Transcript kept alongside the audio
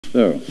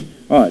So,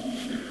 all right.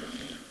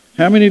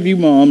 How many of you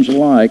moms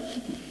like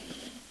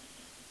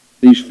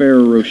these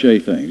Ferrero Rocher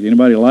things?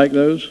 Anybody like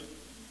those?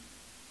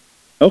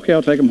 Okay,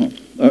 I'll take them home.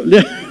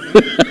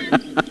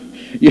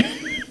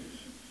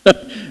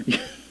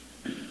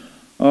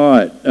 All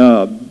right.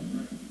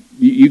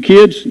 You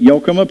kids,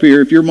 y'all come up here.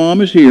 If your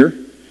mom is here,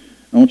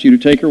 I want you to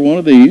take her one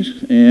of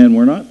these, and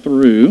we're not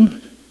through.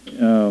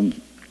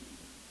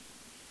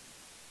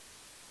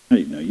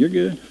 Hey, no, you're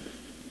good.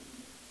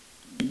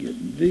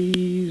 Get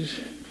these.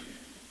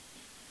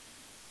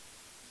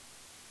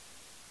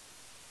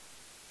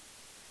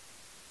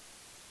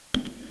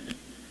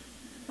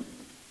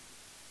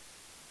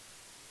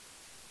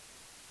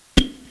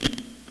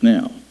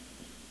 Now,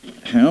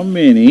 how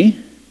many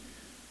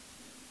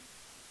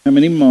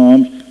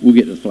moms, we'll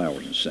get to the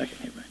flowers in a second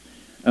here.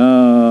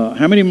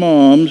 How many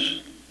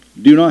moms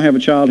do not have a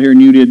child here and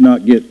you did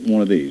not get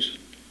one of these?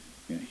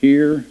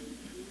 Here,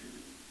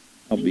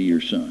 I'll be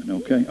your son,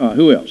 okay?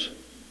 Who else?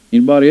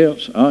 Anybody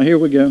else? Here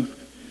we go.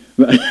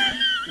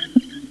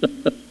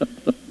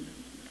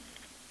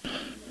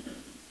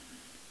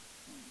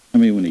 How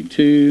many we need?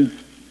 2.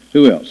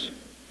 Who else?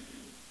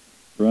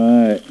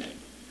 Right.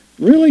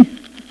 Really?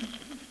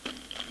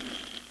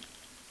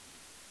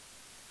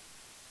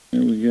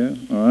 There we go.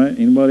 All right.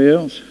 Anybody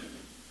else?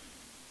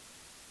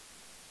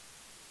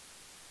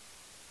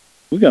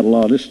 We got a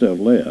lot of this stuff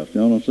left.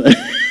 You know what I'm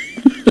saying?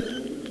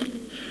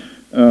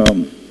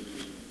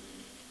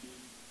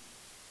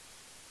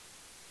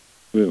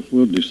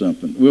 We'll do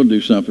something. We'll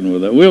do something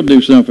with that. We'll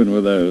do something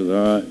with those.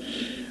 All right.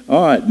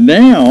 All right.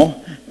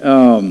 Now,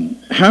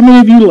 how many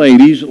of you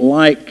ladies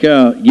like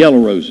yellow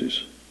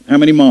roses? How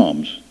many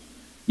moms?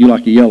 You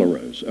like a yellow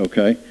rose?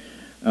 Okay.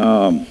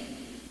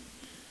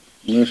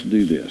 Let's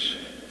do this.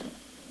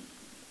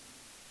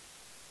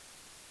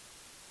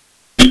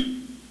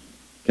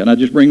 Can I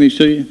just bring these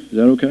to you? Is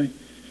that okay?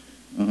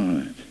 All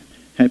right.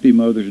 Happy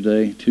Mother's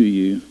Day to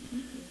you.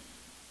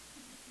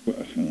 Well,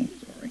 oh, sorry.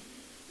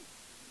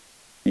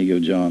 Here you go,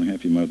 John.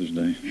 Happy Mother's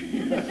Day.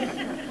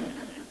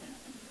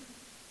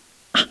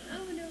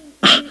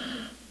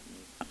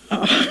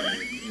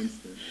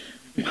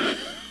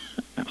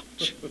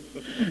 Ouch.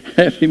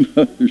 Happy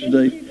Mother's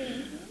Day.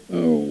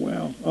 Oh,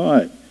 wow. All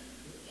right.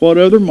 What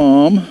other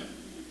mom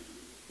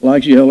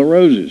likes yellow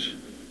roses?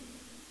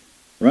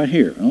 Right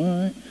here. All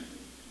right.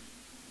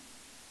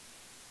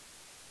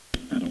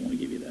 I don't want to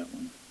give you that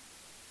one.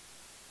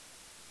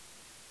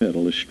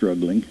 Pedal is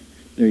struggling.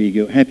 There you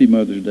go. Happy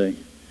Mother's Day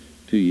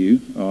to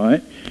you. All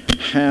right.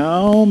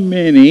 How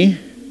many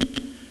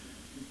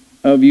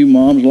of you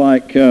moms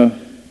like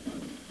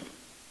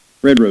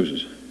red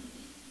roses?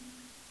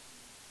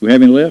 We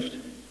have any left?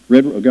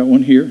 Red. I've got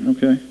one here.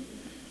 Okay.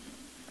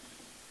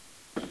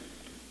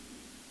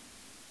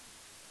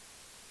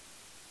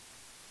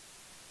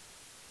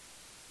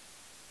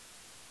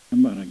 How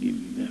about I give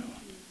you that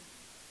one?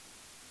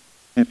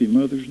 Happy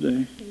Mother's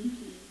Day.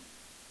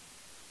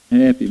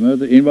 Happy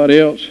Mother. Anybody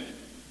else?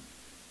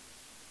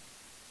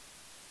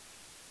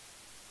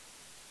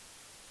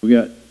 We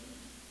got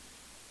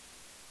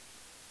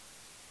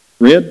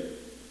red,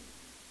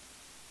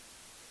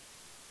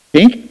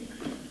 pink.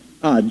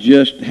 I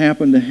just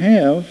happen to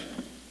have.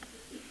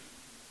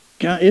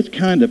 It's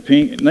kind of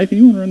pink. Nathan,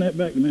 you want to run that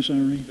back to Miss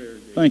Irene?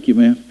 Thank you,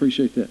 man.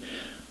 Appreciate that.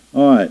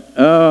 All right.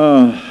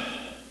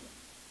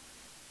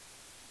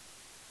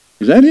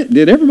 Is that it?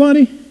 Did every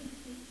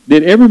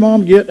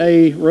mom get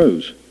a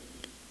rose?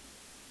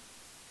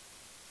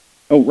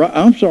 Oh, right,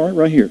 I'm sorry,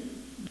 right here.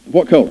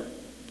 What color?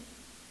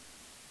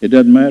 It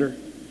doesn't matter?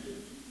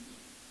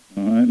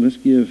 All right, let's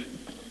give.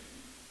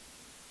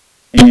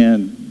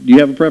 And do you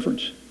have a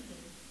preference?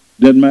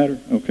 Doesn't matter?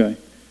 Okay.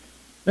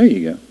 There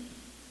you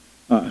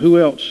go. Who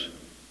else?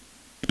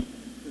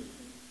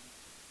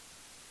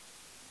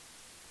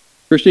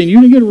 Christine, you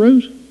didn't get a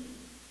rose?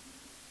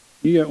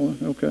 You got one?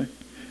 Okay.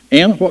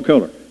 Anna, what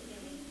color?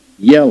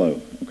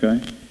 Yellow.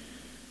 Okay.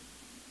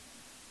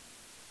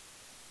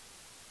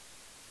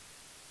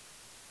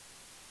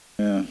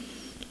 Yeah.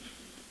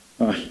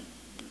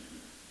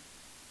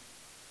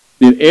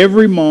 Did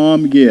every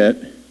mom get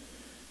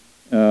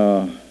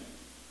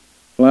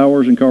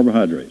flowers and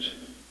carbohydrates?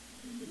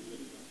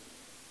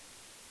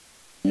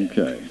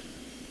 Okay.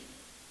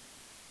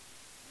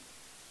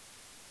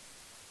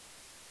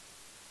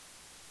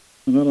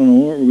 I don't know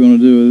what we're going to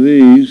do with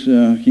these.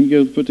 Can you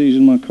go put these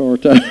in my car?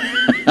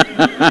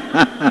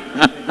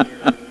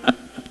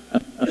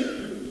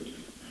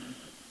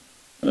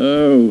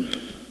 Oh,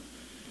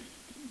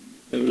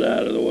 it was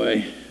out of the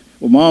way.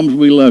 Well, moms,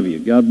 we love you.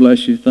 God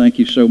bless you. Thank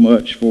you so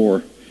much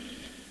for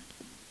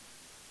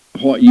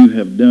what you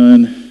have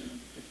done.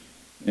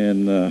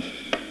 And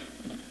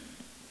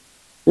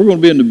we're going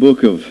to be in the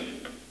book of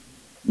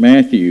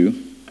Matthew.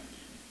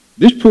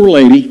 This poor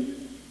lady,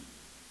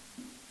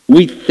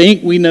 we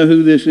think we know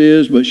who this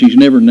is, but she's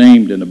never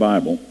named in the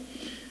Bible.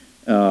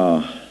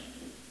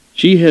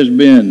 She has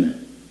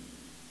been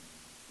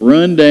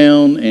run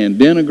down and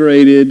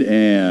denigrated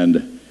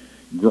and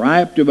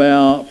griped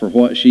about for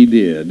what she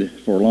did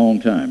for a long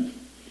time.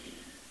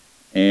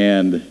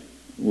 And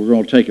we're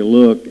going to take a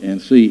look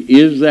and see,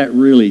 is that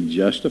really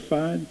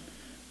justified,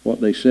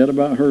 what they said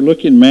about her?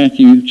 Look in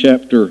Matthew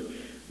chapter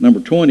number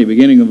 20,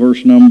 beginning of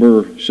verse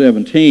number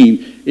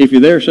 17. If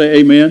you're there, say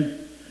amen.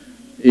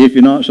 If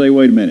you're not, say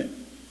wait a minute.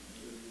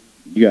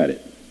 You got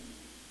it.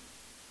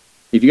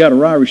 If you got a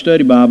Ryrie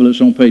Study Bible, it's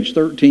on page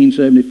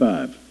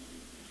 1375.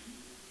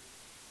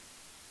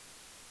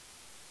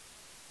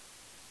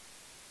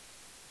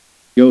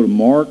 Go to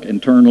Mark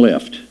and turn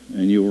left,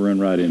 and you'll run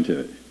right into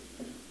it.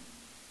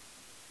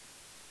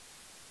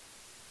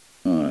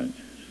 All right.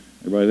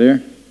 Everybody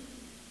there?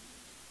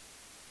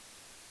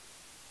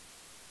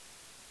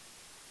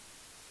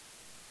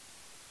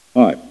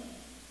 All right.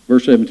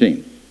 Verse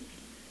 17.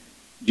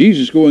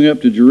 Jesus, going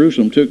up to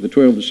Jerusalem, took the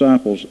 12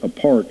 disciples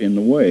apart in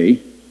the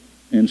way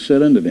and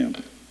said unto them,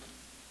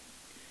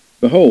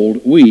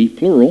 Behold, we,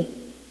 plural,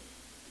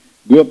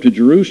 go up to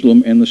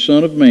Jerusalem, and the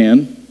Son of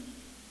Man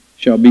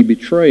shall be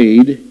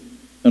betrayed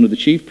unto the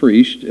chief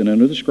priests and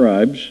unto the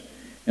scribes,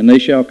 and they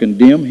shall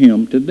condemn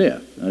him to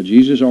death. Now,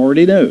 Jesus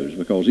already knows,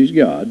 because he's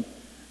God,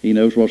 he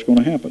knows what's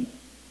going to happen.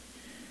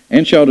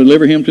 And shall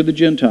deliver him to the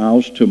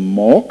Gentiles to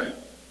mock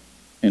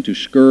and to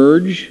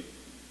scourge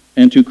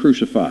and to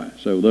crucify.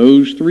 So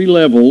those three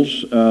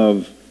levels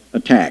of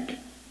attack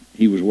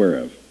he was aware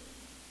of.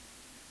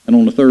 And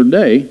on the third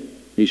day,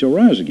 he shall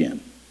rise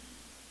again.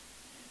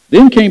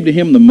 Then came to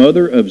him the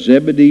mother of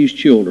Zebedee's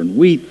children.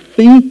 We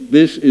think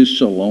this is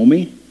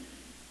Salome,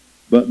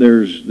 but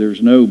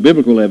there's no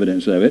biblical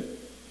evidence of it.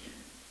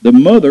 The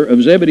mother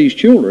of Zebedee's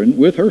children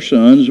with her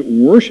sons,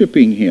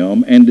 worshiping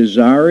him and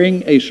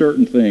desiring a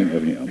certain thing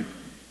of him.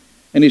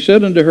 And he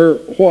said unto her,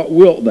 What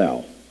wilt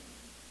thou?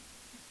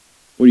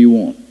 What do you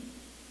want?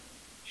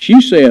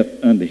 She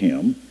saith unto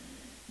him,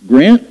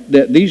 Grant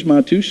that these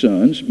my two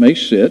sons may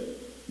sit,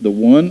 the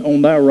one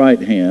on thy right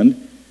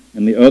hand,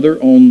 and the other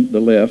on the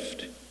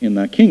left in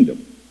thy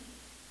kingdom.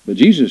 But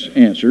Jesus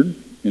answered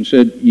and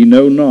said, Ye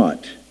know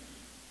not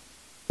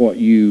what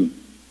you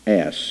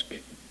ask.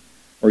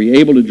 Are you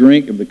able to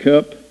drink of the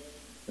cup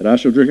that I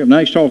shall drink of? Now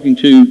he's talking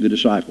to the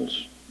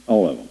disciples,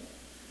 all of them.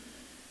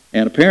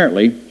 And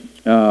apparently,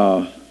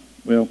 well,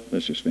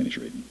 let's just finish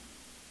reading.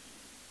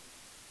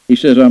 He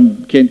says,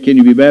 can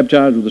you be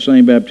baptized with the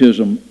same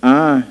baptism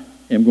I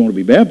am going to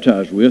be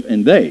baptized with?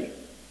 And they,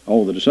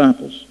 all the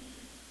disciples,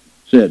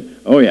 said,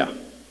 Oh yeah.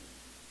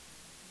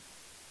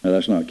 Now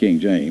that's not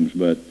King James,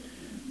 but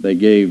they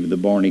gave the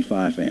Barney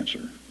Fife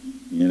answer.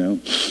 You know,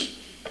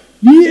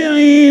 yeah,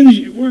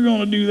 Ange, we're going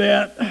to do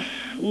that.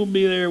 We'll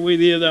be there with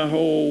you the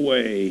whole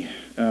way.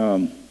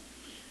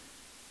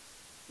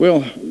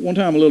 Well, one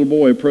time a little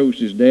boy approached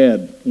his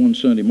dad one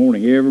Sunday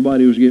morning.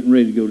 Everybody was getting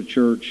ready to go to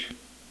church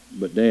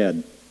but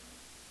Dad.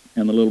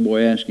 And the little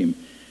boy asked him,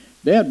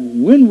 Dad,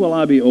 when will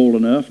I be old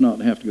enough not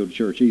to have to go to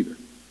church either?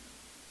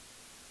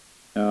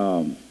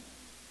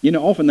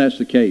 Often that's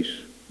the case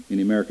in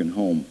the American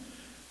home.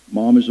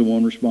 Mom is the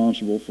one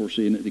responsible for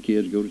seeing that the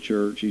kids go to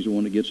church. She's the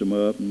one that gets them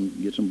up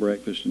and gets them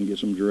breakfast and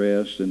gets them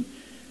dressed. And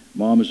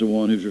Mom is the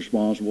one who's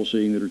responsible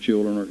seeing that her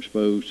children are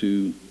exposed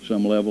to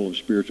some level of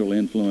spiritual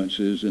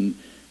influences and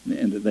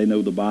that they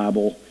know the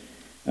Bible.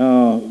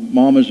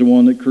 Mom is the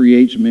one that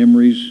creates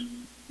memories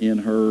in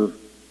her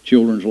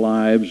children's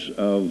lives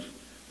of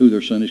who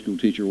their Sunday school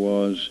teacher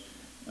was,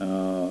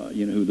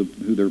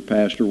 who their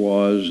pastor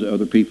was,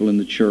 other people in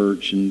the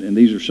church, and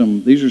these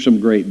are some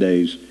great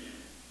days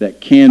that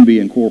can be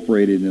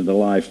incorporated into the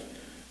life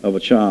of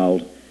a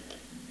child.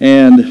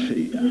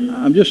 And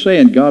I'm just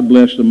saying, God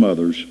bless the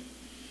mothers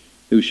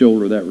who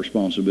shoulder that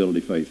responsibility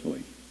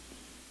faithfully.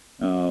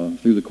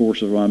 Through the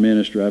course of my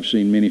ministry, I've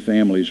seen many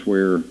families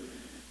where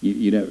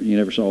you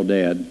never saw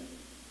Dad,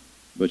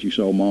 but you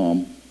saw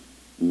Mom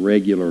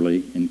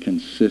regularly and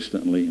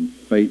consistently and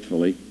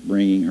faithfully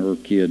bringing her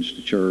kids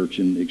to church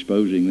and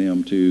exposing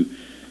them to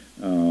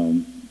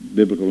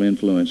biblical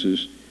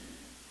influences.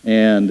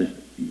 And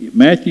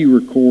Matthew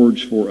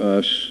records for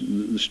us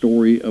the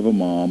story of a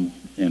mom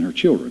and her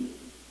children.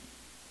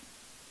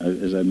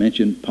 As I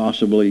mentioned,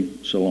 possibly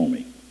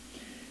Salome.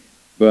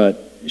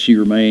 But she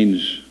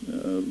remains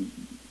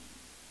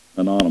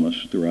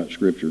anonymous throughout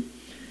Scripture.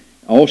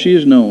 All she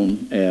is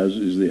known as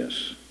is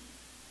this: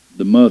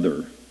 the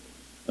mother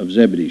of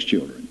Zebedee's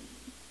children.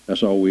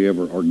 That's all we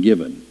ever are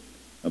given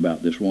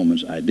about this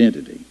woman's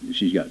identity.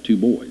 She's got two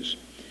boys.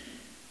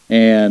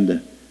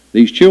 And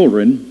these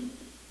children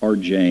are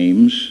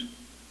James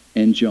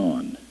and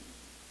John.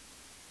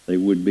 They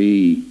would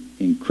be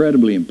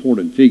incredibly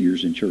important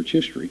figures in church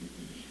history.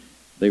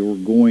 They were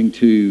going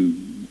to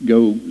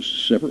go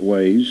separate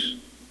ways.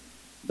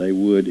 They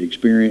would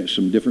experience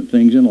some different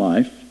things in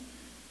life.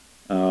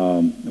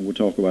 And we'll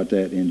talk about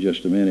that in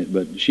just a minute.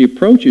 But she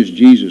approaches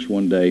Jesus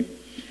one day,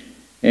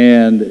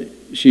 and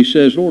she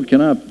says, Lord,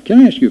 can I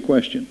ask you a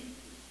question?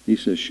 He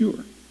says,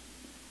 sure.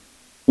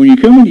 When you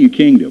come into your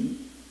kingdom,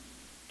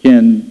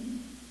 can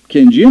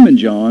Jim and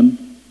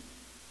John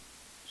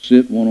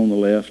sit one on the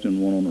left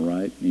and one on the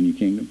right in your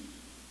kingdom?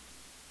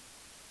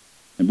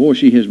 And boy,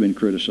 she has been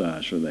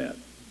criticized for that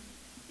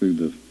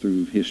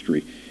through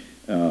history.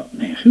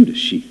 Man, who does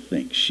she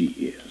think she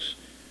is?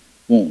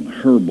 wanting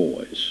her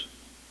boys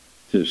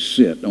to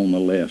sit on the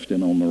left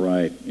and on the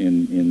right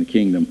in the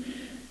kingdom.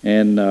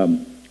 And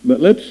but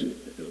let's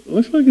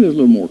look at this a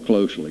little more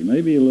closely,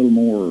 maybe a little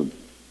more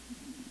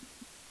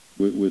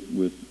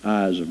with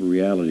eyes of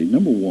reality.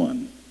 Number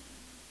one,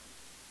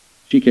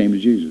 she came to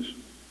Jesus.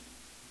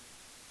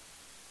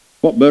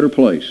 What better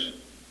place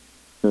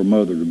for a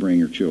mother to bring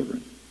her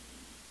children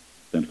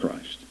than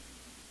Christ?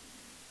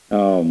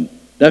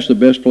 That's the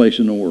best place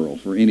in the world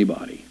for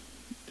anybody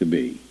to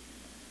be.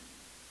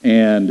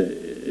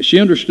 And she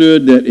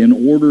understood that in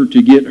order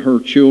to get her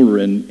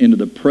children into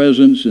the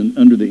presence and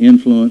under the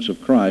influence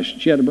of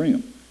Christ, she had to bring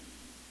them.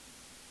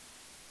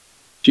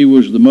 She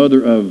was the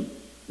mother of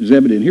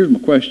Zebedee. And here's my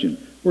question.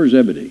 Where's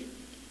Zebedee?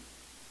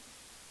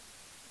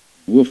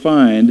 We'll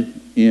find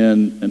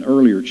in an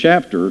earlier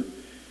chapter,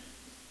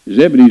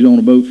 Zebedee's on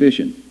a boat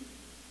fishing.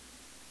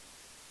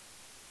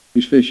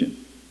 He's fishing.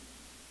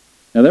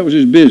 Now that was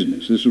his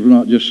business. This was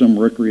not just some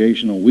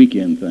recreational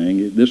weekend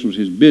thing. This was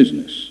his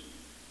business.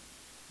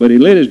 But he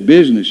let his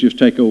business just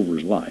take over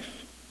his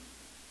life.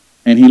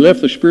 And he left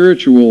the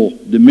spiritual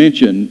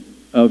dimension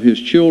of his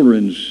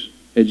children's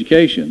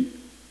education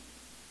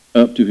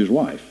up to his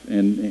wife.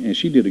 And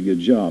she did a good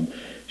job.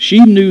 She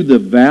knew the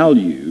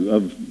value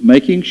of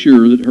making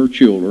sure that her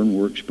children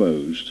were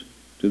exposed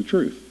to the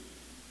truth.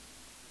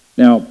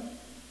 Now,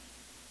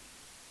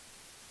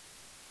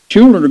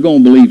 children are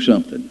going to believe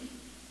something.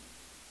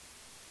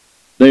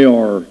 They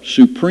are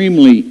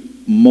supremely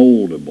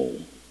moldable.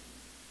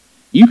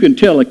 You can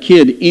tell a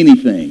kid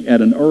anything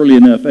at an early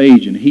enough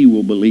age and he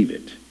will believe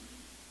it.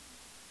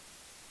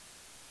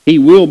 He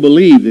will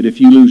believe that if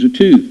you lose a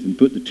tooth and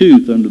put the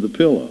tooth under the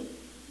pillow,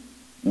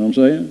 you know what I'm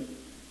saying?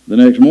 The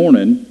next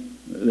morning,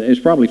 it's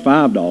probably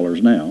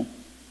 $5 now.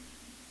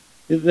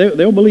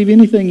 They'll believe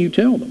anything you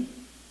tell them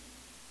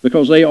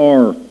because they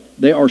are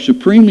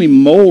supremely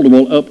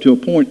moldable up to a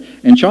point.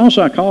 And child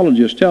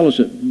psychologists tell us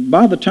that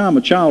by the time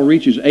a child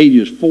reaches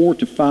ages 4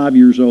 to 5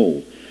 years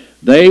old,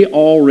 they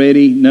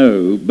already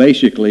know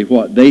basically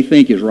what they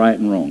think is right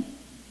and wrong.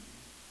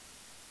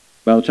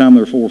 By the time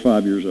they're 4 or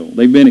 5 years old,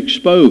 they've been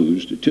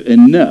exposed to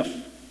enough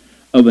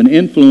of an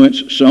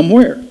influence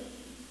somewhere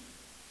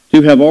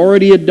to have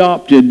already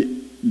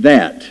adopted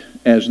that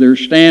as their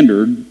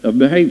standard of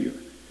behavior.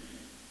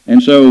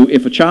 And so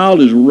if a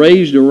child is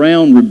raised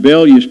around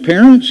rebellious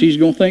parents, he's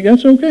going to think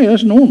that's okay,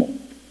 that's normal.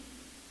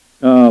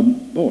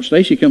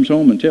 Stacy comes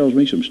home and tells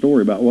me some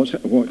story about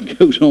what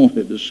goes on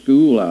at the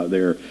school out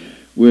there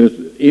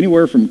with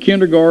anywhere from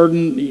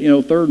kindergarten,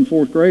 third and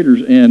fourth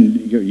graders,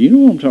 and you know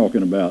what I'm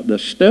talking about. The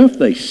stuff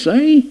they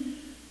say,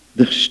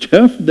 the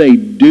stuff they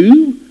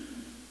do,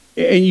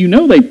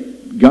 and they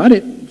got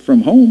it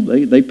from home.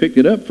 They picked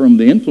it up from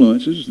the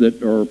influences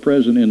that are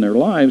present in their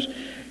lives.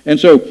 And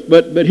so,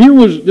 but here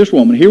was this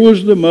woman. Here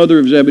was the mother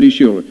of Zebedee's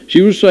children.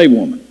 She was a saved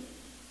woman.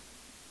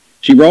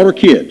 She brought her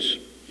kids.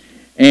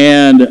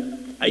 And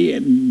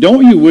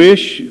don't you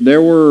wish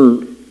there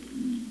were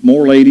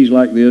more ladies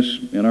like this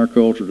in our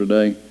culture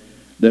today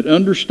that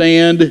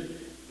understand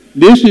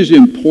this is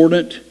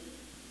important?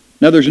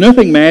 Now, there's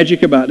nothing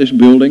magic about this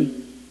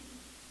building.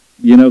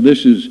 We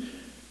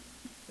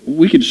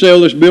could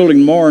sell this building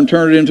tomorrow and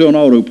turn it into an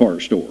auto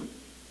parts store.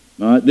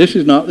 All right? This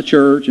is not the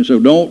church, and so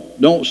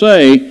don't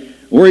say,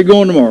 where are you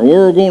going tomorrow? Where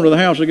are we going to the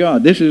house of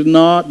God? This is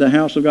not the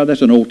house of God.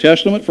 That's an Old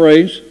Testament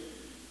phrase.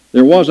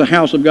 There was a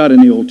house of God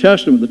in the Old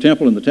Testament, the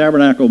temple and the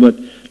tabernacle, but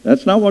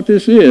that's not what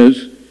this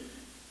is.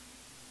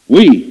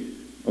 We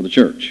are the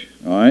church,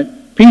 all right?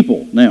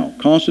 People now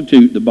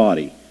constitute the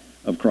body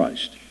of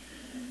Christ.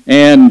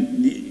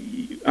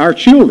 And our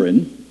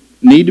children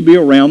need to be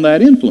around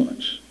that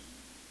influence.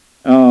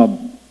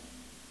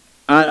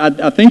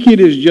 I think it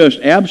is just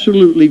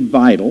absolutely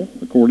vital,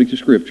 according to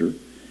Scripture,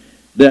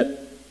 that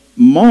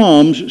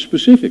moms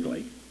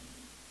specifically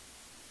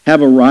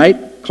have a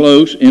right,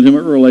 close,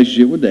 intimate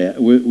relationship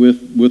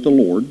with the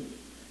Lord,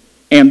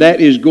 and that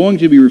is going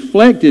to be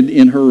reflected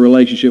in her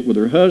relationship with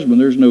her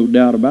husband. There's no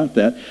doubt about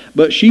that.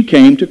 But she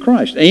came to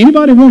Christ.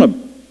 Anybody want to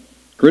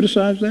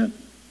criticize that?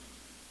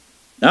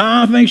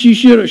 I think she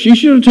should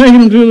have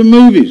taken them to the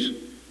movies.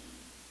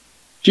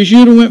 She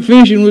should have went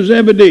fishing with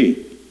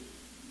Zebedee.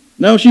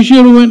 No, she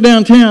should have went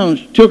downtown,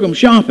 took them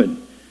shopping.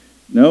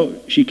 No,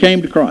 she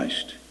came to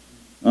Christ.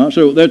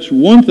 So that's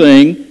one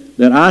thing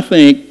that I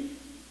think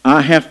I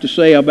have to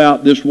say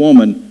about this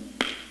woman.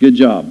 Good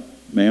job,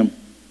 ma'am.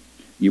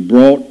 You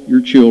brought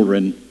your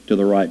children to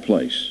the right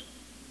place.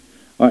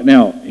 All right,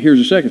 now, here's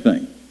the second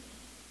thing.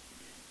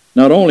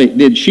 Not only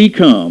did she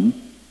come,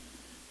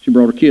 she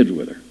brought her kids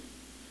with her.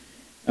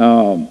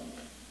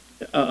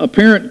 A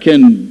parent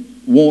can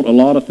want a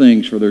lot of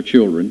things for their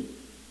children.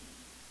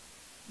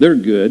 They're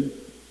good.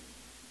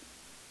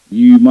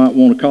 You might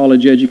want a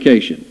college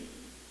education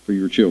for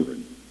your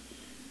children.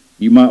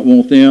 You might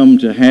want them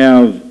to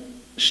have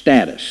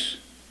status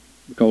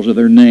because of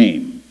their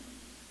name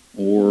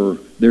or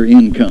their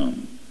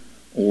income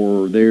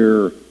or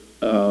their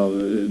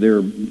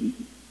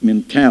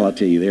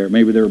mentality.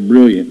 Maybe they're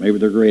brilliant. Maybe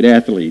they're great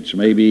athletes.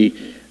 Maybe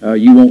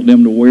you want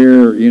them to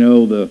wear,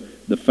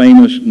 the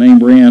famous name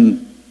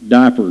brand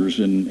diapers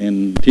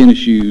and tennis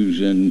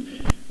shoes, and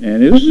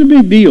this is a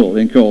big deal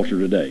in culture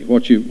today,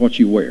 what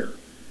you wear.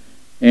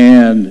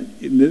 And,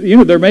 you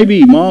know, there may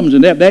be moms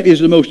and that is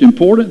the most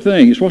important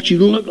thing. It's what you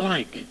look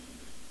like.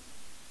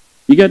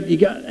 You got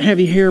to have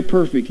your hair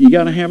perfect. You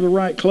got to have the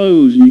right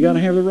clothes, and you got to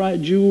have the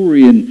right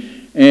jewelry,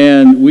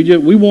 and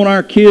we want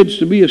our kids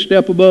to be a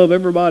step above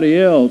everybody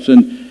else.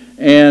 And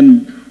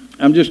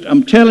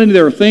I'm telling you,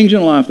 there are things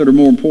in life that are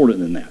more important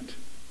than that.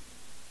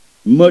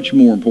 Much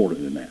more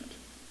important than that.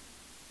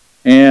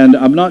 And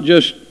I'm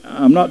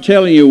not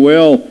telling you,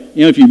 well,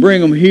 you know, if you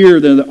bring them here,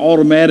 then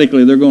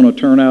automatically they're going to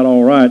turn out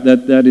all right.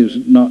 That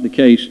is not the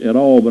case at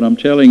all. But I'm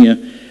telling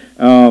you,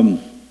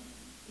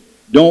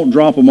 don't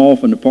drop them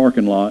off in the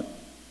parking lot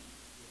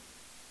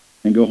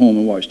and go home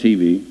and watch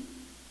TV.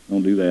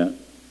 Don't do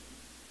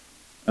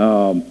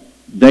that.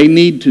 They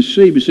need to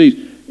see. But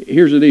see,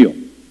 here's the deal.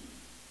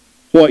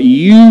 What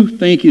you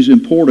think is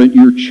important,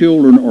 your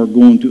children are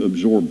going to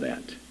absorb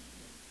that.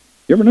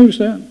 You ever notice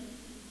that?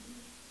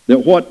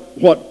 That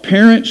what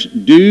parents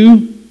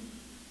do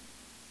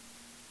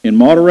in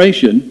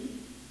moderation,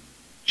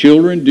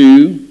 children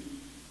do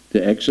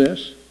to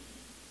excess.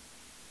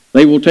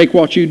 They will take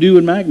what you do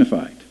and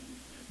magnify it.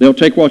 They'll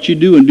take what you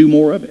do and do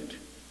more of it.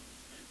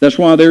 That's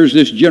why there's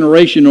this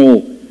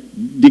generational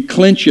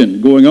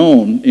declension going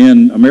on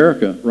in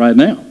America right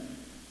now.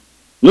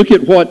 Look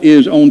at what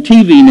is on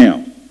TV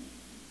now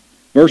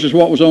versus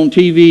what was on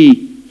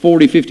TV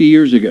 40, 50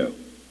 years ago.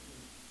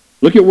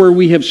 Look at where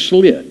we have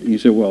slid. And you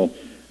say, well,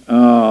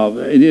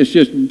 it's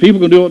just people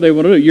can do what they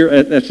want to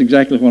do. That's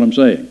exactly what I'm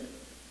saying.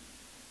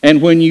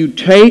 And when you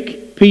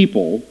take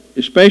people,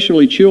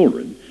 especially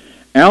children,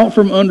 out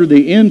from under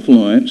the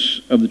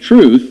influence of the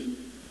truth,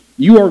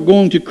 you are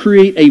going to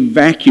create a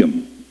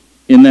vacuum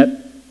in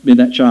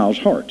that child's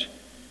heart.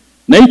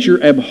 Nature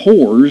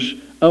abhors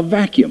a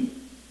vacuum.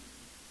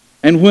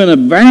 And when a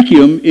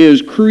vacuum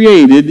is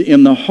created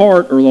in the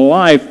heart or the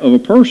life of a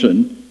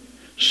person,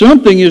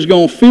 something is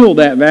going to fill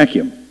that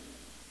vacuum.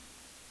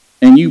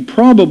 And you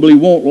probably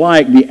won't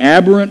like the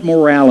aberrant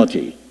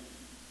morality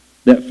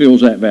that fills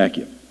that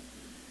vacuum.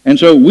 And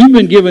so we've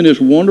been given this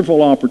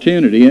wonderful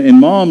opportunity, and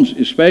moms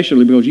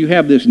especially, because you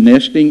have this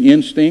nesting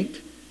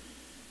instinct,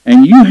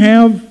 and you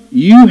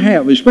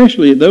have,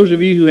 especially those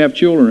of you who have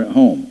children at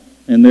home,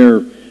 and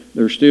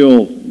they're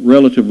still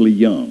relatively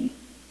young.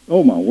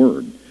 Oh my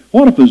word.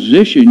 What a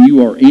position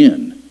you are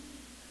in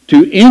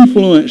to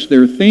influence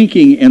their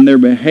thinking and their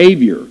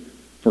behavior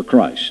for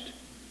Christ.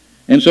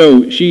 And so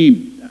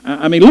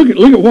look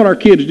at what our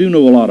kids do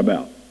know a lot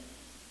about.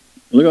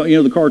 Look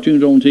at, the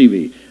cartoons on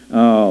TV.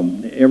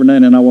 Every now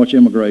and then I watch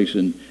Emma Grace,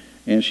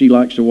 and she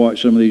likes to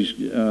watch some of these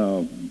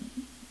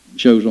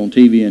shows on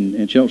TV,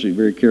 and Chelsea's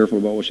very careful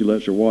about what she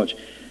lets her watch.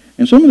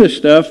 And some of this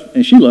stuff,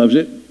 and she loves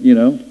it,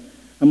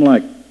 I'm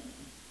like,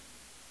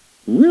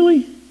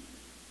 really?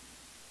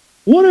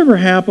 Whatever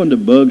happened to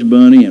Bugs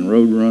Bunny and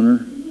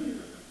Roadrunner?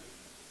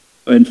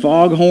 And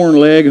Foghorn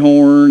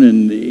Leghorn,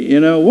 and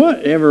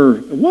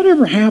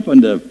whatever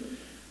happened to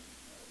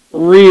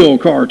real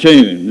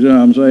cartoons? You know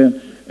what I'm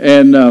saying?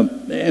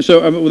 And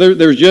so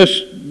there's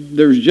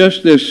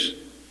just this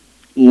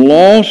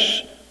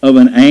loss of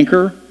an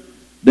anchor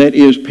that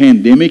is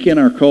pandemic in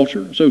our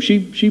culture. So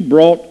she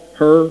brought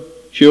her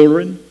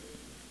children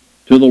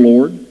to the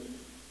Lord.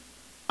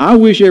 I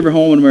wish every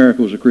home in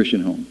America was a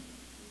Christian home.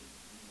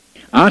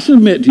 I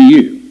submit to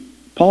you,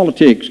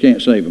 politics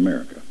can't save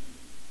America.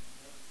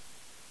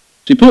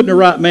 See, putting the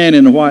right man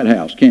in the White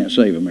House can't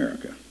save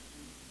America.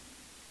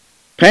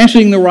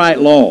 Passing the right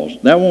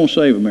laws, that won't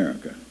save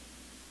America.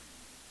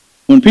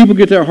 When people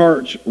get their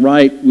hearts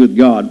right with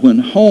God, when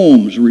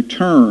homes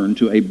return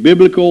to a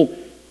biblical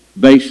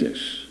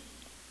basis,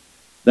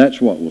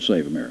 that's what will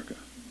save America.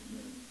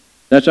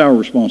 That's our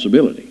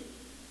responsibility.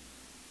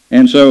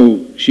 And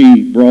so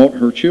she brought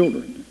her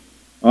children.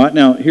 All right,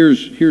 now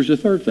here's the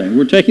third thing.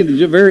 We're taking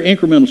these very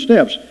incremental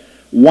steps.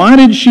 Why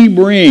did she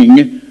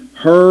bring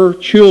her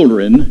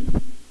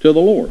children to the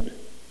Lord?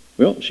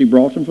 Well, she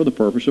brought them for the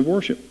purpose of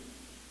worship.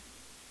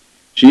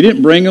 She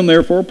didn't bring them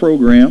there for a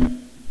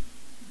program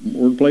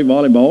or to play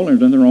volleyball. There's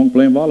nothing wrong with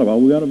playing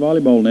volleyball. We got a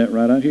volleyball net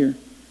right out here.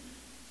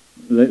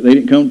 They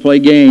didn't come to play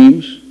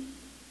games.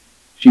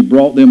 She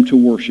brought them to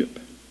worship.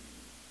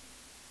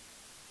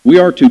 We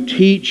are to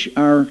teach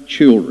our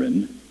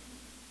children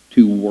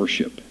to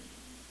worship.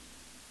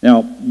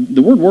 Now,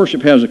 the word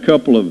worship has a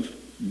couple of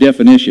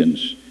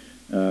definitions.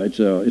 It's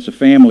a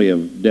family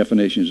of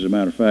definitions, as a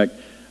matter of fact.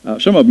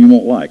 Some of them you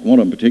won't like. One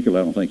of them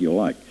particularly I don't think you'll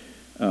like.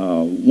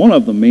 One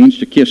of them means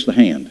to kiss the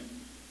hand.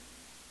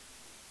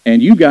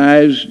 And you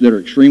guys that are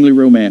extremely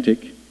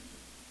romantic,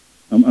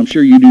 I'm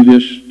sure you do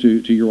this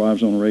to your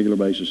wives on a regular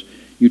basis.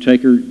 You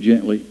take her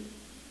gently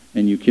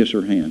and you kiss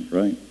her hand,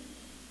 right?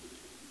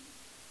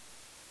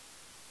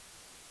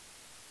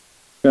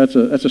 That's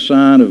a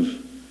sign of,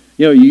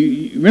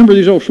 you remember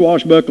these old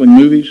swashbuckling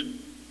movies?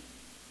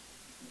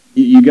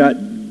 You got,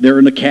 they're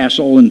in the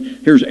castle, and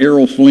here's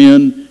Errol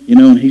Flynn,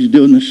 and he's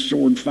doing this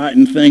sword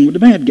fighting thing with the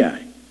bad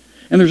guy.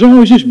 And there's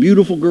always this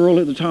beautiful girl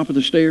at the top of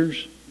the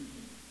stairs.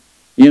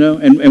 You know,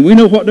 and we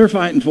know what they're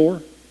fighting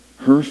for,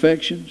 her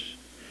affections.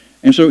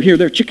 And so here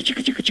they're chicka,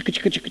 chicka, chicka, chicka,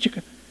 chicka, chicka,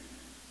 chicka.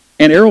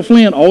 And Errol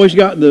Flynn always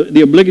got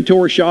the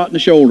obligatory shot in the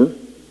shoulder,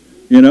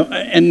 you know,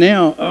 and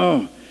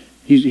now,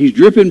 he's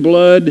dripping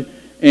blood,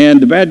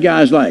 and the bad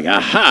guy's like,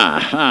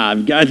 aha,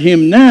 I've got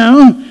him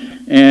now.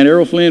 And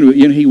Errol Flynn,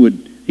 you know, he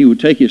would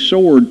take his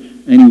sword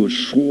and he would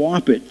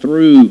swap it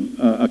through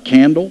a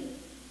candle,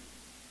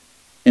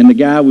 and the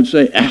guy would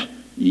say,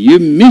 you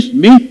missed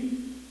me.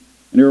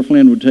 And Errol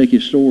Flynn would take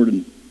his sword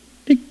and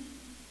tick,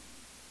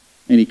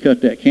 and he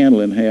cut that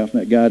candle in half,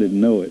 and that guy didn't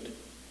know it.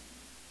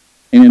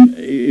 And then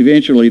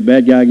eventually the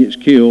bad guy gets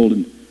killed,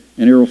 and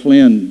Errol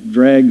Flynn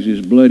drags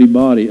his bloody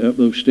body up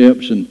those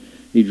steps, and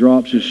he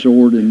drops his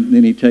sword, and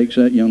then he takes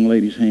that young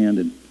lady's hand,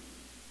 and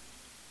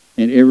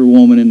every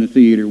woman in the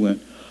theater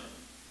went,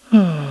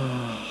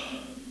 and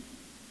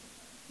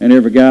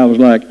every guy was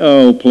like,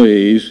 oh,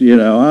 please, you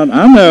know, I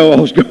know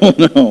what's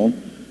going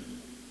on.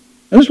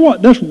 That's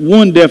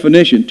one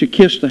definition, to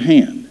kiss the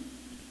hand.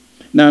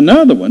 Now,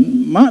 another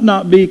one might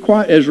not be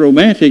quite as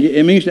romantic.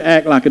 It means to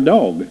act like a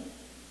dog.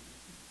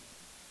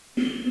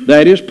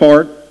 That is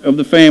part of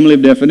the family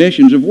of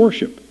definitions of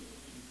worship.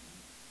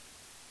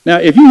 Now,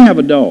 if you have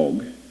a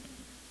dog,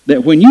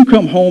 that when you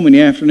come home in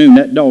the afternoon,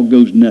 that dog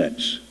goes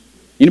nuts.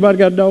 Anybody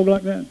got a dog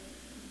like that?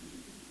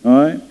 All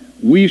right.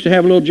 We used to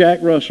have a little Jack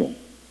Russell.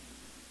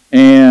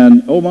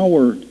 And, oh my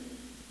word,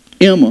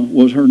 Emma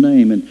was her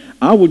name. And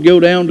I would go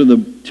down to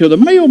the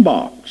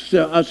mailbox.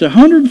 It's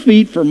 100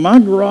 feet from my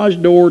garage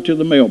door to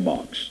the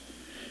mailbox.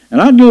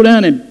 And I'd go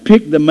down and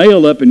pick the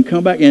mail up and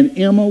come back, and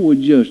Emma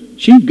would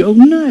she'd go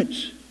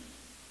nuts.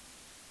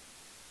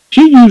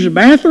 She'd use the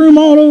bathroom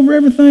all over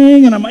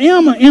everything, and I'm,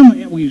 Emma,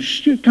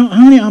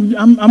 honey, I'm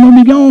going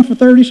to be gone for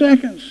 30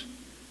 seconds.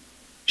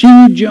 She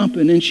was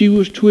jumping, and she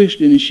was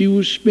twisting, and she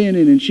was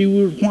spinning, and she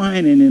was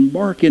whining and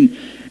barking,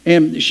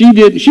 and she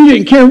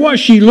didn't care what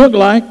she looked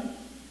like.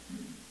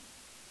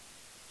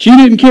 She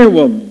didn't care,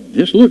 well,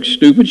 this looks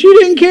stupid. She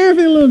didn't care if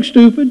it looked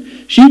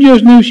stupid. She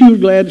just knew she was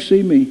glad to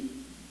see me.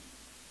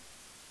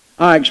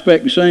 I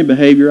expect the same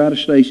behavior out of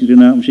Stacy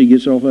tonight when she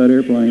gets off that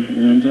airplane. You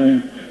know what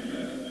I'm saying?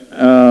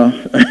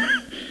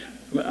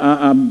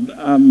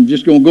 I'm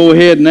just going to go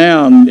ahead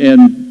now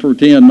and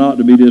pretend not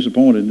to be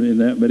disappointed in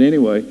that. But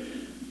anyway,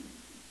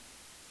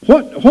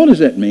 what does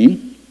that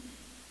mean?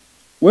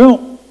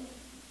 Well,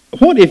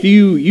 what if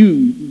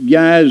you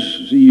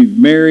guys, you're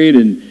married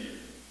and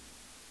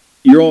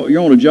you're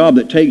on a job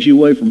that takes you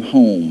away from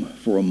home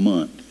for a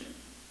month?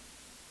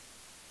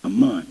 A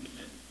month.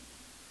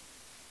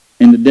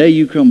 And the day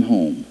you come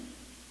home,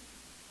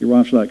 your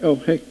wife's like, oh,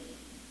 hey.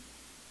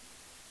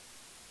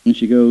 And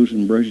she goes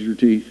and brushes her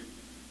teeth.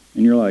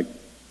 And you're like,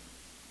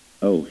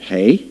 oh,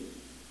 hey?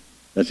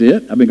 That's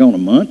it? I've been gone a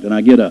month and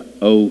I get a,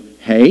 oh,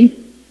 hey?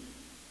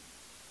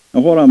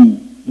 Now what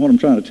I'm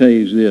trying to tell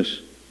you is this.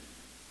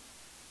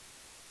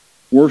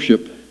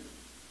 Worship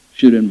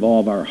should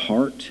involve our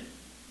heart.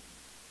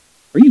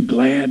 Are you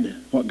glad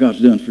what God's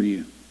done for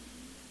you?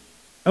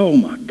 Oh,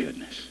 my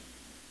goodness.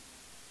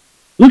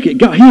 Look at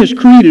God. He has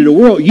created a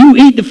world. You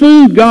eat the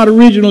food God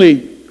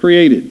originally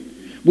created.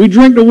 We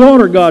drink the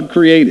water God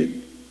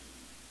created.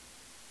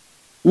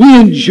 We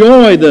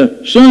enjoy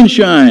the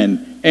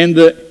sunshine and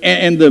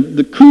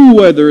the cool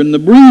weather and the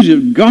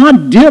breezes.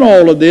 God did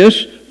all of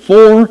this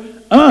for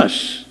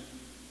us.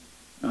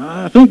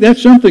 I think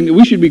that's something that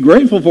we should be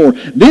grateful for.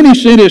 Then He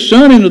sent His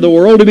Son into the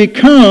world to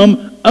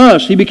become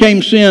us. He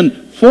became sin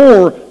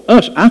for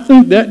us. I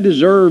think that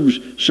deserves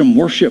some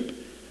worship.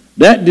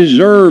 That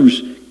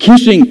deserves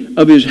kissing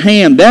of His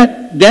hand.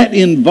 That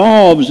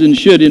involves and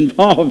should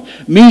involve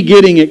me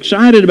getting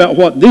excited about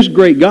what this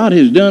great God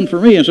has done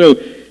for me. And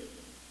so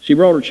she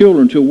brought her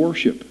children to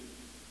worship.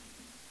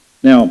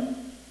 Now,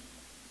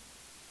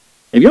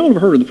 have y'all ever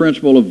heard of the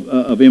principle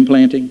of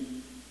implanting?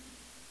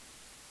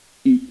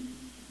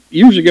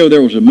 Years ago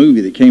there was a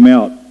movie that came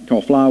out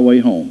called Fly Away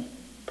Home.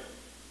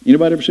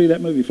 Anybody ever see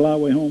that movie, Fly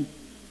Away Home?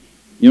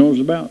 You know what it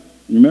was about?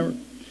 You remember?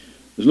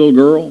 This little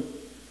girl,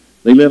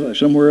 they lived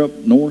somewhere up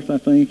north, I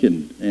think,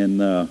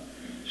 and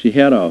she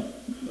had a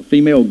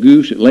female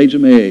goose that laid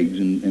some eggs,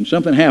 and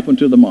something happened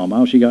to the mom.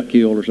 Oh, she got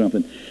killed or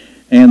something.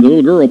 And the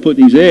little girl put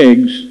these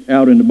eggs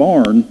out in the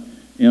barn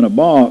in a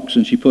box,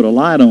 and she put a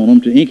light on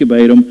them to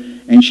incubate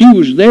them, and she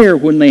was there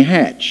when they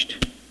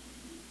hatched.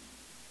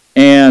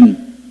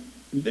 And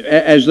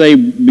as they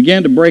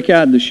began to break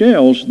out of the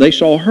shells, they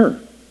saw her.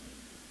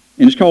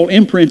 And it's called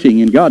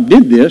imprinting, and God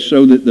did this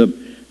so that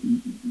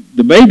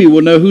the baby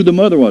will know who the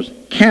mother was.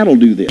 Cattle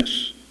do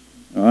this,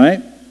 all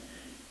right?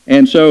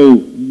 And so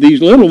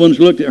these little ones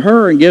looked at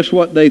her, and guess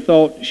what they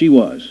thought she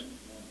was?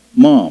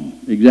 Mom,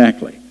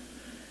 exactly.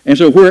 And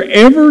so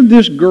wherever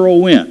this girl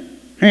went,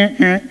 there's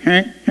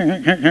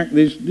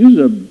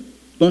a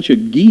bunch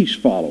of geese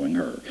following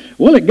her.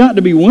 Well, it got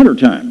to be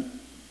wintertime,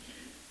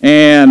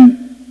 and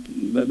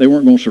they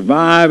weren't going to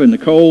survive in the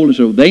cold, and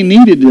so they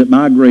needed to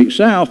migrate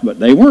south, but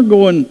they weren't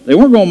going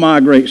to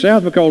migrate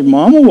south because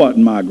Mama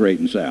wasn't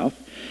migrating south.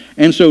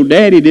 And so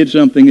Daddy did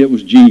something that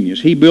was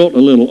genius. He built a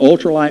little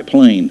ultralight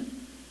plane,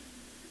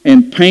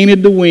 and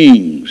painted the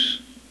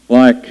wings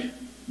like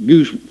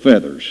goose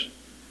feathers.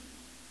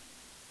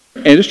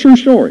 And it's a true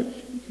story.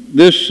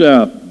 This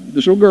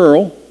little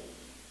girl,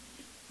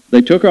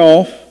 they took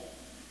off,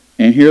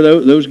 and here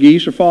those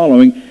geese are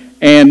following,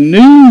 and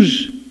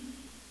news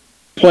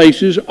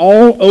places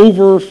all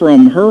over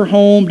from her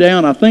home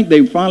down, I think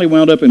they finally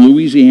wound up in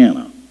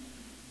Louisiana.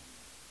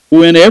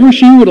 Whenever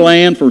she would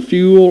land for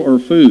fuel or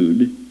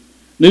food,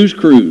 news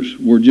crews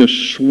would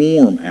just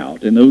swarm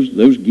out, and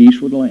those geese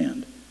would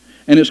land.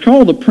 And it's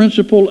called the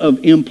principle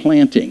of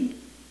implanting.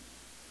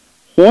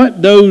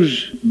 What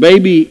those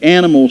baby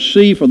animals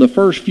see for the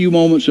first few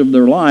moments of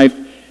their life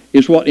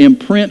is what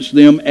imprints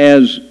them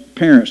as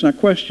parents. Now,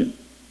 question.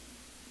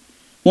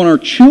 When our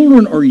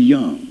children are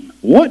young,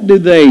 what do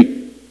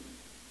they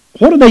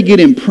get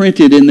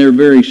imprinted in their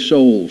very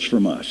souls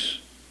from us?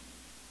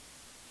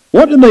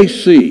 What do they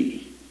see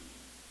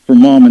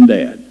from mom and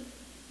dad?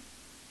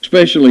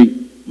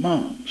 Especially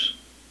moms.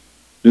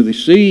 Do they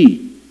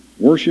see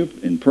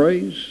worship and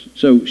praise?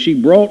 So she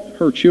brought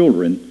her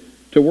children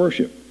to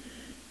worship.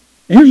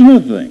 And here's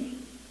another thing.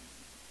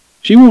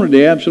 She wanted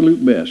the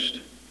absolute best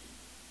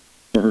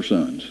for her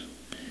sons.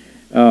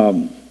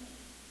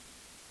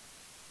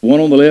 One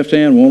on the left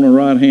hand, one on the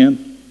right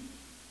hand.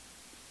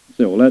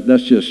 So, well,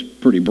 that's just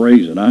pretty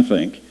brazen, I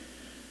think.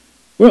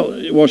 Well,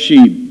 was she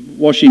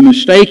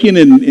mistaken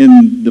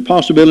in the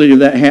possibility of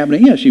that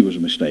happening? Yes, she was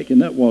mistaken.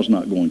 That was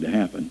not going to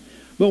happen.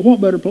 But what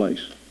better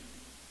place?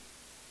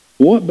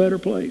 What better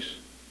place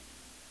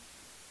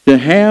to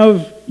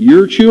have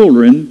your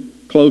children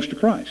close to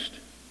Christ?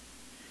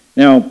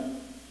 Now,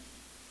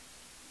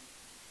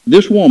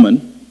 this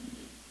woman,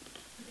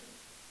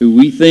 who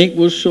we think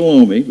was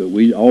Salome, but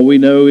all we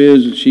know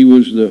is that she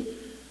was the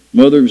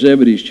mother of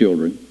Zebedee's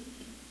children.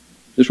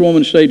 This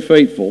woman stayed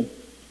faithful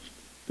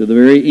to the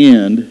very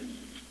end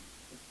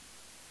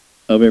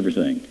of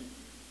everything.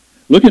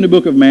 Look in the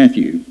book of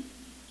Matthew,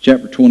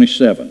 chapter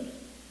 27.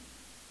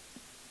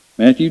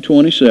 Matthew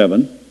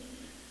 27,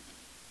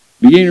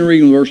 beginning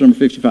reading verse number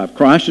 55.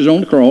 Christ is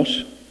on the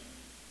cross.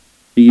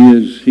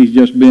 He's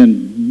just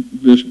been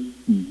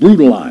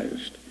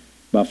brutalized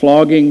by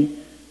flogging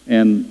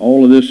and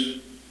all of this.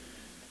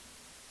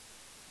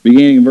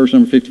 Beginning in verse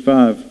number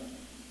 55,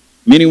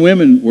 many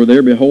women were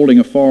there beholding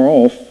afar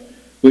off,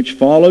 which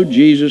followed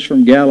Jesus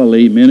from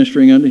Galilee,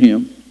 ministering unto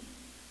him,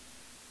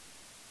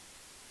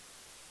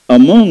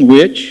 among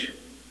which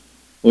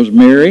was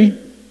Mary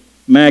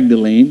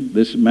Magdalene.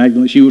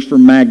 She was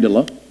from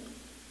Magdala,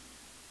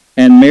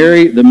 and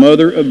Mary, the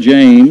mother of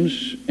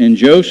James and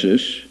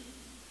Joseph,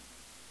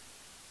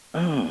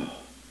 and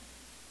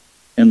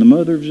the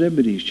mother of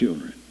Zebedee's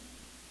children.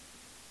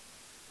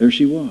 There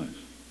she was,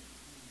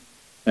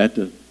 at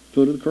the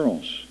foot of the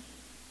cross.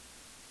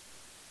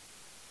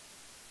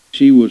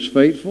 She was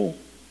faithful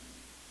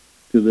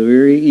to the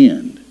very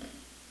end.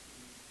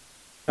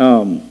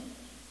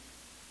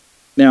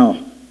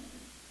 Now,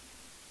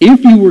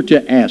 if you were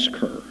to ask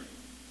her,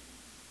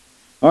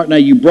 all right, now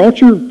you brought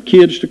your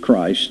kids to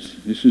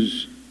Christ. This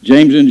is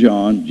James and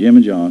John, Jim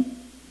and John.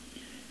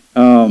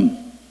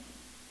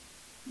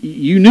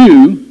 You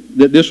knew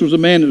that this was a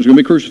man that was going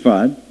to be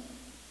crucified.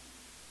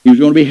 He was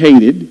going to be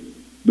hated,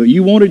 but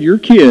you wanted your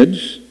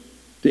kids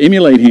to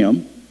emulate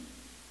him.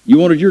 You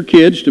wanted your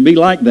kids to be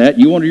like that.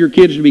 You wanted your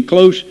kids to be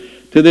close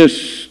to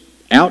this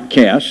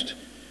outcast,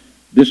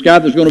 this guy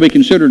that's going to be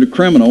considered a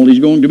criminal. He's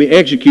going to be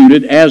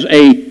executed as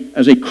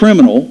a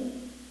criminal.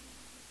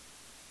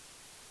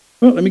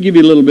 Well, let me give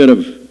you a little bit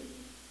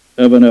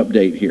of an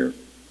update here.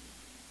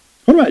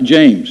 What about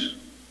James,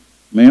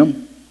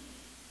 ma'am?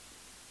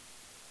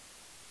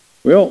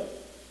 Well,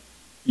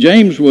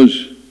 James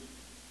was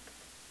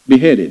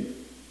beheaded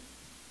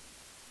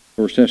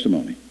for his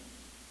testimony.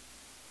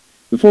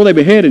 Before they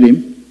beheaded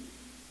him,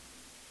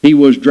 he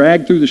was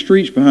dragged through the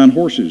streets behind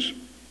horses.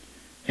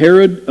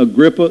 Herod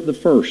Agrippa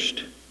I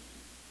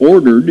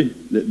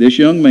ordered that this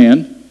young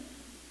man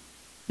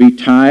be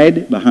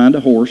tied behind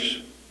a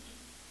horse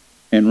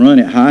and run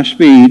at high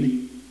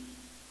speed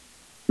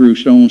through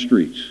stone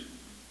streets.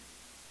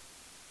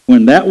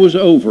 When that was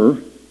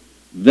over,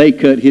 they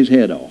cut his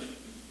head off.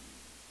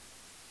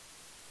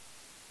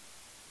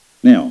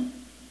 Now,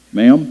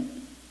 ma'am,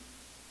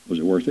 was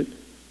it worth it?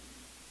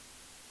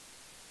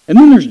 And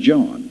then there's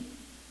John.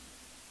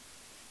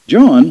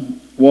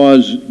 John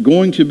was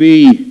going to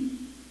be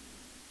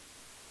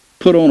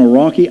put on a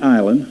rocky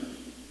island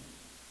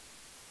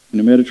in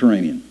the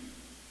Mediterranean.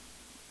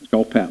 It's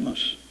called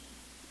Patmos.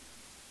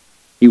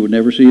 He would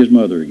never see his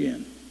mother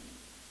again.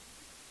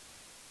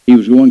 He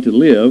was going to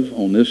live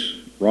on this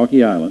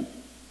rocky island.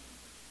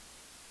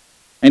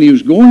 And he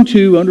was going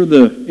to, under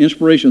the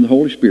inspiration of the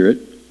Holy Spirit,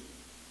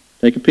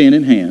 take a pen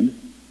in hand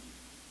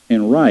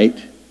and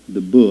write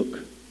the book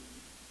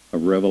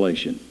of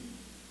Revelation.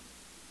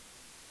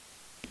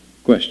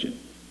 Question.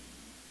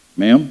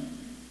 Ma'am,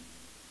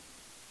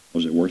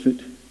 was it worth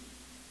it?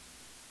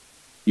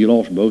 You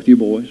lost both your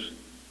boys.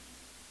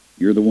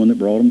 You're the one that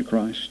brought them to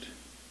Christ.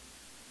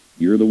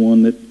 You're the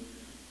one that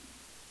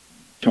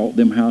taught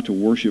them how to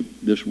worship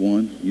this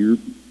one. You're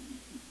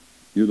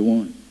the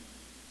one.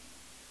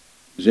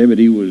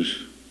 Zebedee was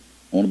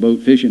on a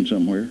boat fishing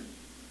somewhere.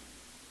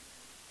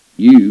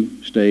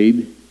 You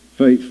stayed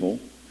faithful.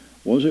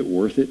 Was it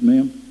worth it,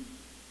 ma'am?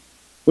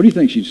 What do you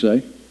think she'd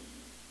say?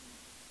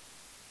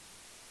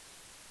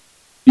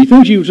 Do you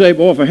think she would say,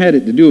 boy, if I had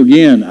it to do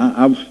again,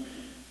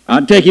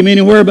 I'd take him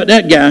anywhere but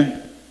that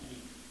guy?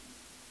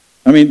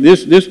 I mean,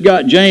 this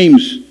got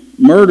James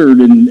murdered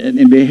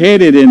and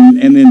beheaded,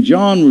 and then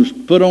John was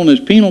put on this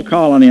penal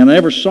colony, and I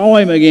never saw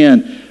him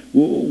again.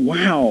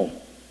 Wow.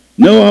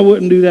 No, I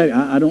wouldn't do that.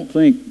 I don't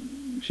think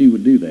she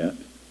would do that.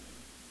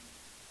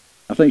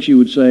 I think she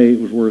would say it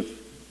was worth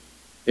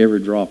every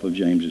drop of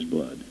James's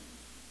blood.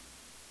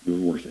 It was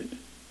worth it.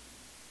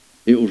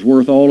 It was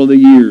worth all of the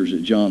years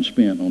that John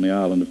spent on the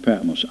island of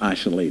Patmos,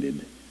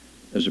 isolated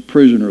as a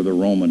prisoner of the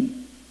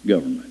Roman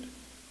government.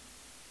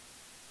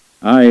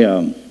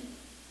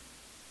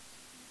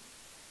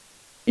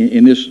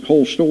 In this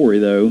whole story,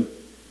 though,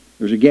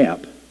 there's a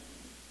gap.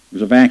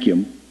 There's a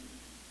vacuum.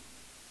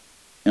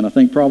 And I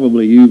think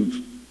probably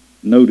you've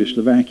noticed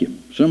the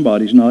vacuum.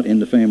 Somebody's not in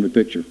the family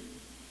picture.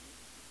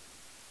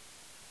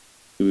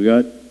 So we've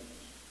got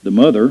the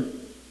mother, and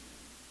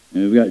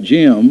we've got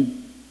Jim,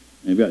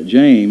 and we've got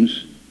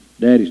James.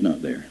 Daddy's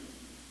not there.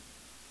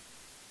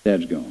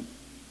 Dad's gone.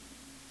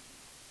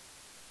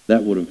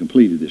 That would have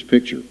completed this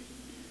picture.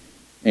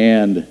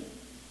 And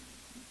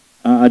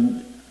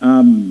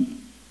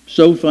I'm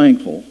so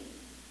thankful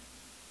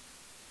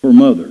for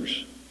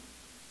mothers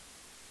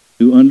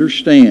who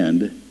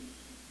understand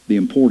the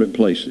important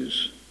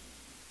places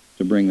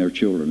to bring their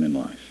children in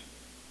life.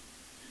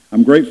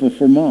 I'm grateful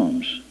for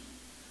moms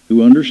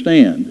who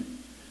understand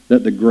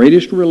that the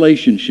greatest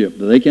relationship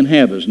that they can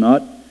have is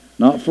not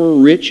for a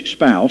rich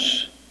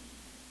spouse,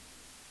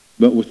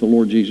 but with the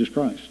Lord Jesus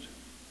Christ.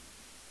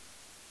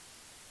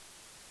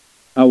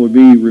 I would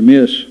be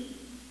remiss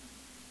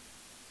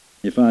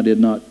if I did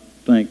not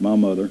thank my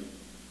mother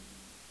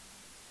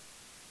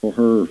for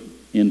her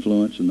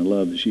influence and the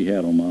love that she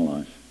had on my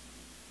life.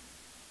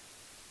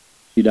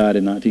 She died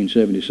in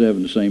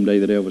 1977, the same day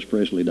that Elvis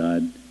Presley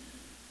died,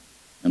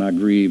 and I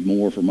grieved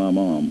more for my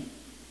mom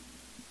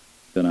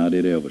than I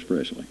did Elvis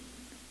Presley.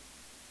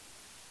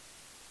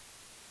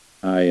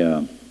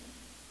 I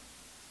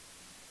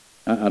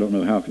don't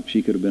know how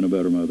she could have been a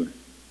better mother.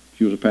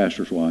 She was a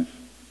pastor's wife.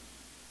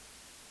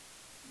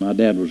 My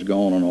dad was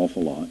gone an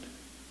awful lot.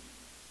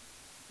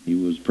 He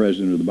was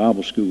president of the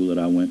Bible school that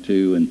I went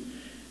to, and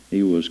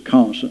he was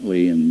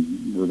constantly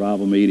in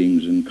revival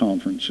meetings and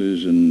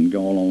conferences and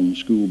going on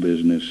school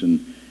business.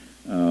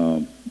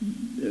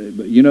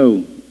 But you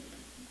know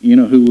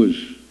who was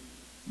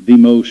the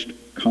most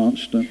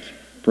constant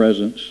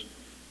presence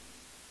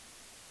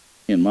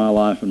in my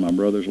life and my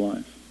brother's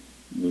life?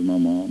 It was my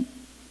mom.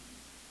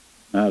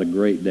 I had a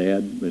great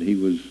dad, but he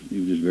was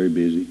just very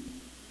busy.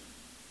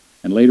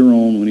 And later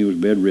on, when he was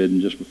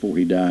bedridden, just before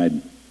he died,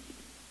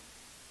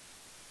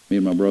 me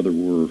and my brother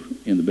were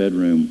in the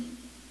bedroom,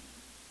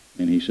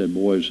 and he said,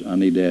 boys, I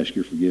need to ask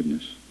your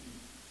forgiveness.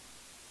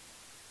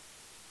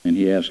 And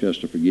he asked us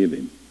to forgive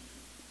him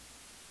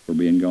for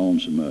being gone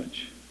so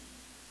much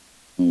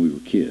when we were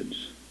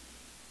kids.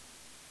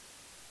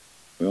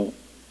 Well,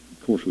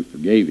 of course we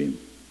forgave him.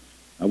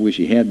 I wish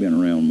he had been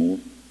around more.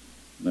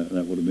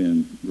 That would have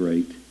been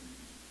great.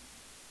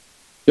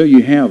 So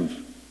you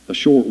have a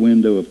short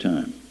window of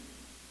time.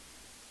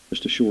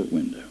 Just a short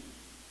window.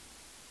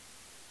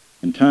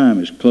 And time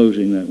is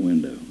closing that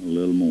window a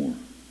little more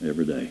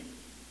every day.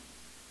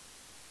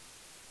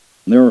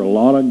 And there are a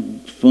lot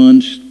of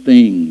fun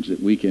things that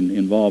we can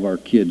involve our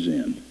kids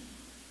in.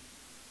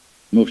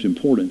 The most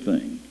important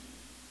thing,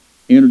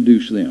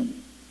 introduce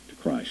them to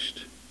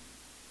Christ.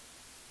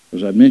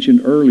 As I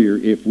mentioned earlier,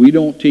 if we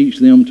don't teach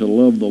them to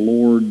love the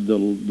Lord,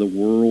 the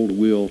world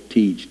will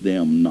teach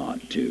them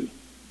not to.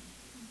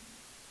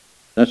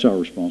 That's our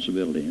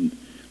responsibility. And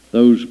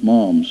those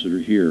moms that are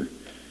here,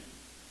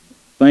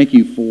 thank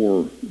you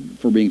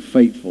for being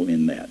faithful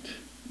in that.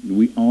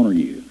 We honor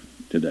you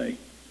today.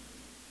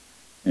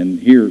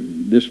 And here,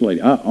 this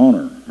lady, I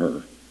honor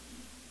her.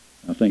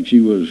 I think she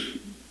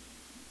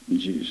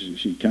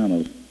kind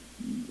of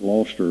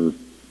lost her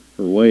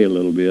way a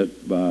little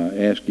bit by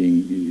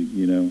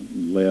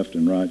asking, left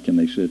and right, can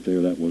they sit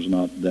there? That wasn't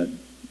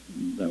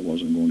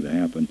going to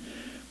happen.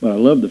 But I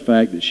love the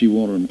fact that she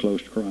wanted them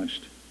close to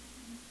Christ.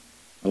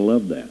 I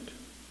love that.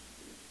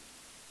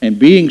 And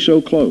being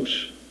so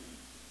close,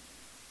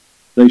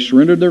 they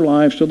surrendered their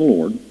lives to the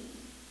Lord,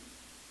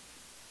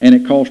 and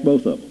it cost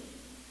both of them.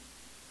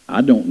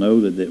 I don't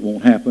know that it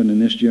won't happen in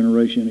this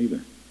generation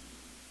either.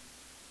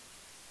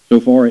 So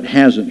far, it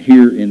hasn't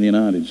here in the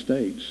United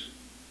States,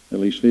 at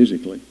least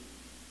physically.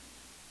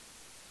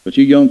 But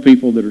you young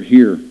people that are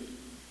here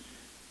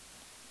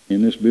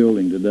in this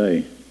building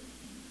today,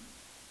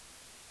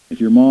 if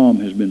your mom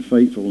has been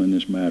faithful in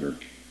this matter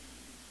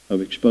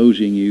of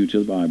exposing you to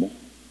the Bible,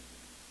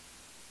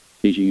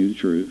 teaching you the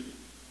truth,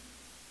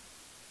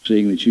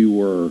 seeing that you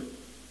were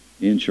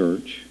in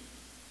church,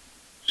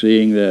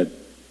 seeing that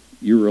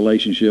your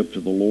relationship to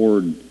the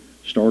Lord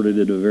started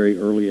at a very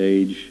early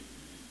age,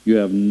 you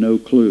have no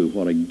clue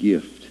what a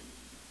gift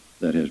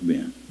that has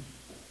been.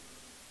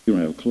 You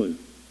don't have a clue.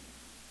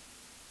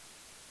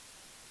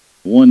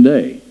 One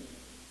day,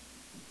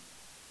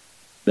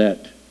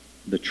 that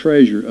the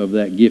treasure of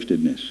that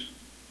giftedness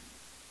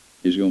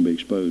is going to be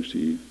exposed to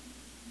you.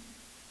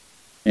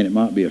 And it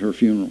might be at her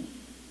funeral.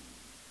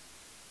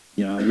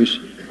 You know,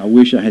 I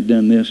wish I had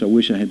done this. I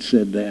wish I had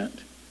said that.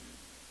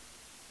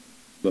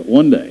 But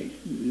one day,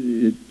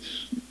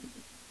 it's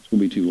going to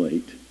be too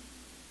late.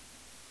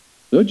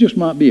 So it just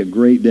might be a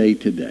great day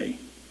today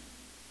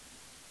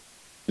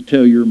to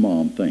tell your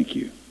mom thank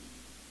you.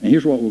 And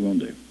here's what we're going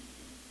to do.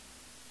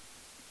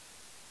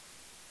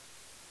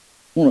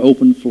 I want to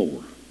open the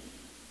floor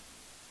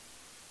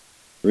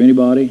for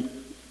anybody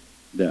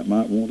that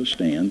might want to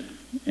stand.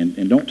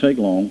 And don't take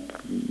long.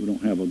 We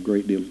don't have a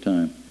great deal of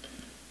time.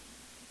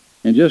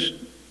 And just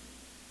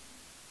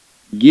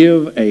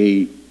give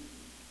a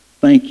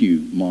thank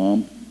you,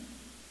 Mom,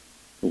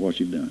 for what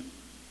you've done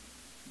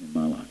in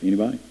my life.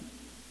 Anybody?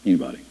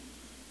 Anybody?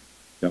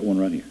 Got one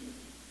right here.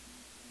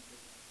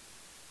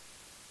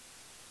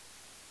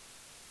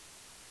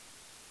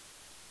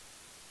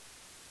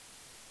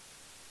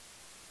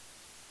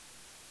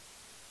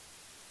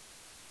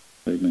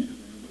 Amen.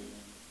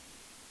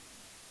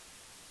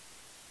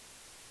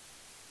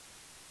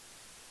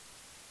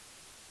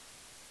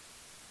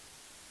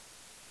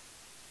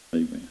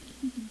 Amen.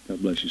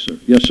 God bless you, sir.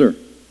 Yes, sir.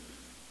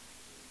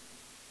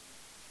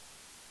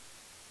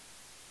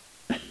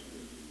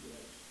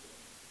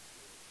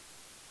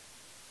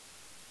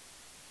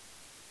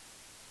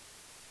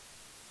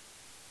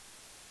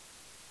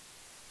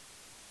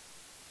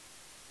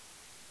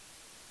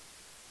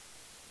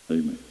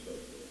 Amen.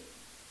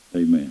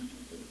 Amen.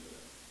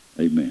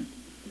 Amen.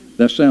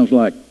 That sounds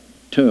like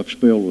tough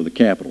spelled with a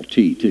capital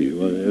T,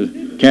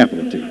 too.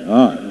 Capital T.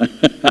 All right.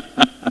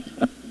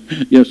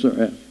 Yes,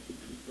 sir.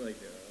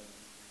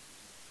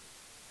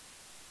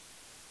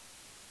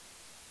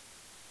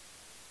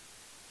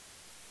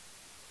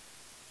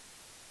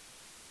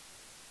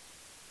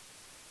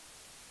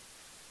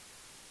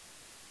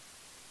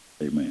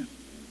 Amen.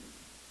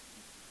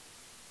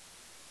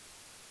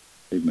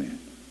 Amen.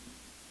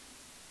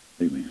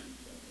 Amen.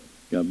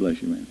 God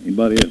bless you, man.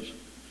 Anybody else?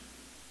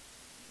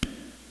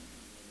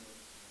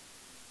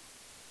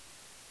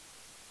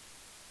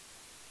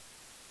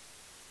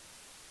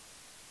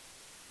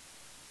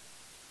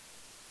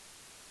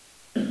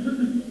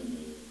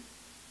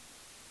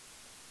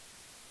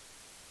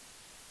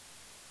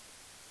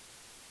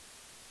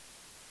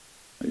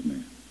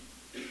 Amen.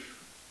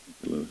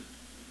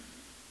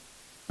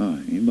 All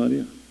right. Anybody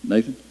else?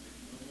 Nathan?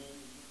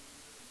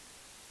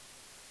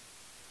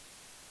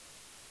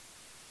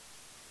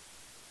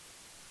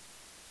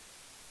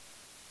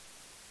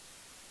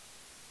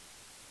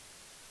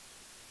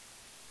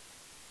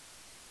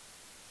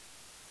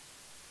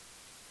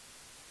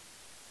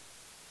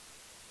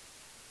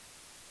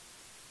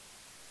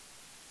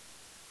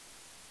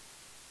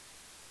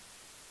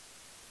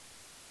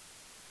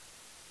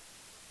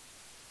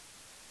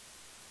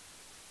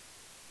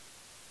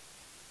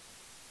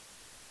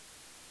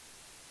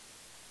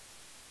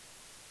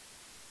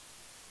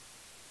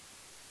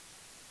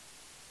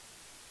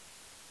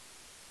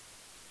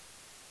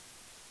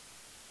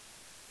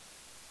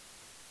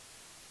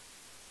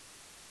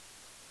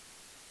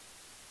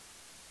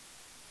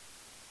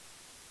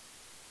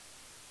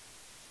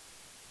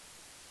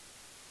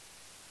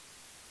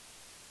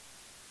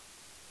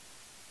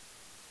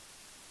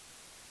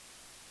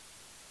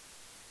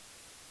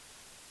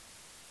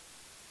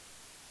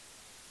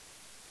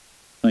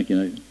 Thank you,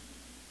 Nathan.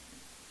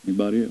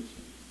 Anybody else?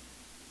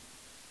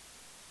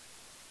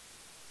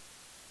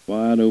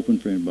 Wide open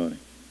for anybody.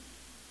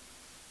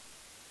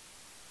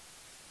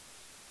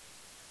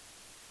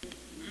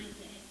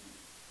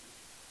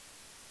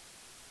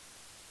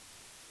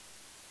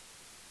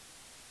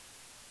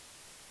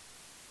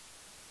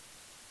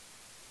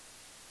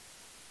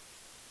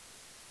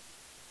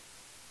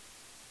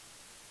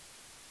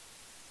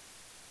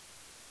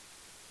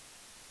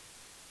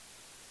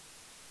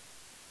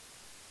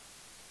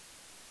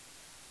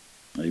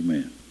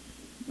 Amen.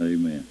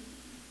 Amen.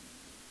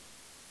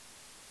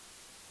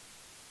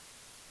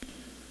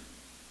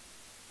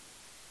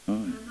 All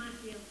right.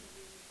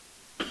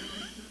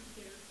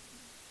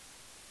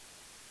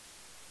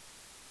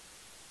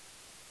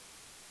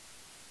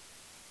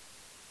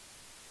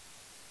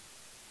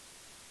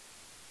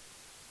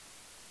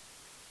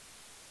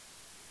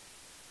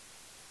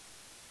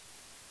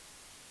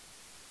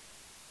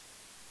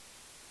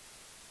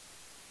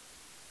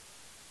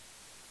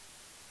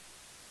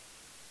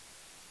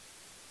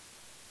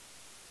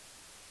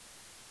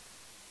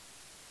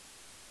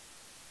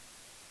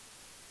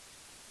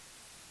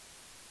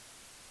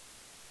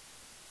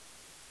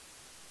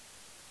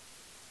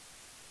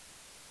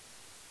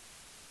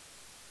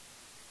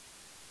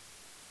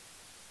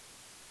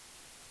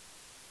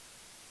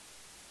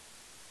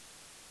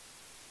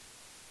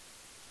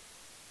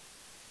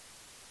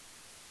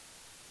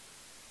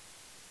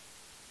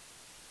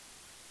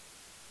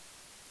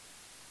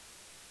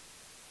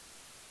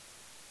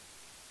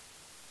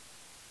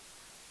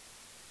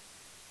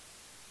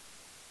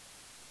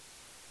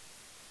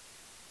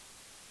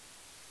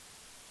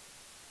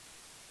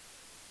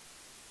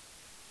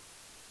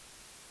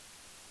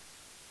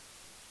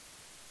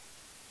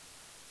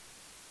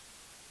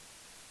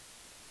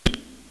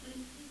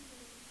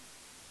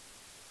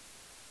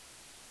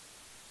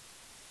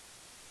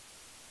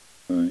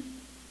 Right.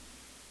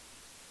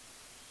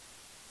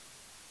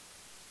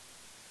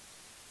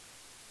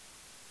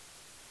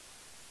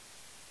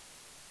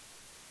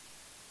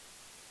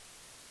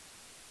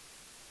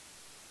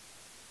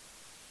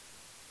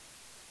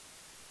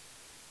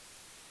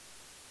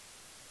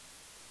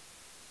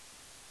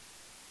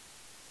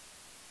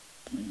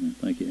 Amen.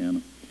 Thank you,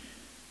 Anna.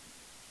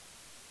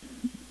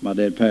 My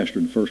dad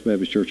pastored the First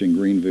Baptist Church in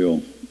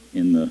Greenville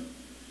in the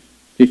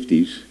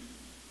 50s,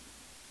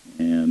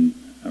 and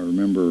I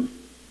remember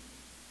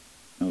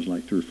I was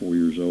like 3 or 4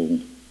 years old.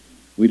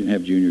 We didn't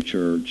have junior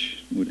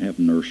church. We didn't have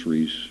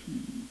nurseries.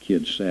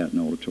 Kids sat in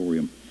the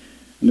auditorium.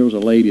 And there was a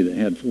lady that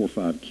had 4 or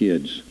 5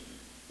 kids,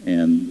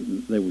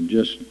 and they were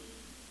just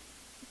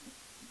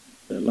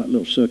like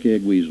little suck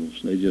egg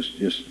weasels. They just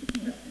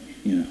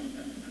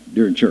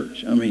during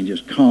church. I mean,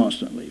 just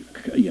constantly,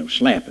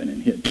 slapping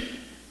and hitting.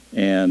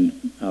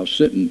 And I was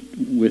sitting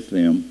with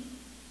them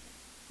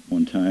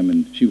one time,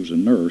 and she was a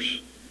nurse.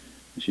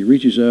 And she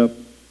reaches up,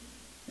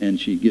 and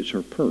she gets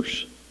her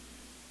purse,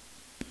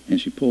 and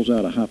she pulls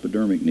out a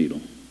hypodermic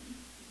needle.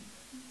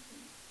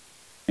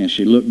 And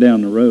she looked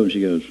down the road, and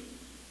she goes,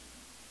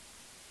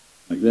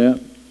 like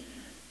that.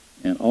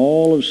 And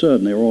all of a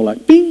sudden, they were all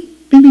like, bing,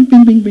 bing, bing,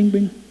 bing, bing, bing,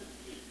 bing.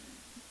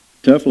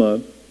 Tough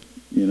love.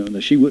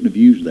 She wouldn't have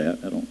used that,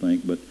 I don't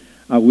think. But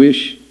I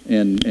wish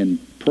and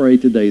pray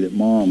today that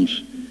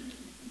moms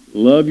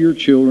love your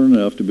children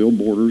enough to build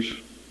borders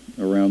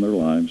around their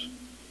lives,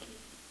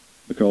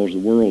 because the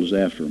world is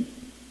after them.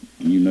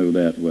 And you know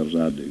that as well as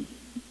I do.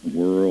 The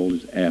world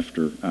is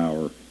after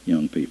our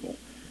young people.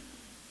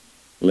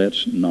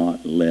 Let's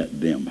not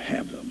let them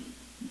have them,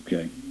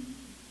 okay?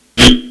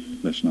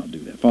 Let's not do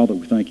that. Father,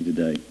 we thank you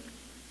today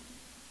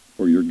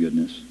for your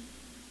goodness.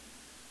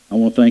 I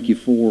want to thank you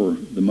for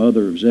the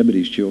mother of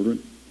Zebedee's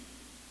children.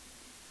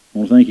 I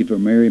want to thank you for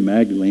Mary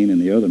Magdalene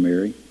and the other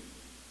Mary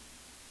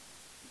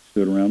who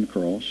stood around the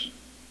cross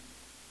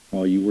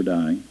while you were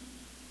dying.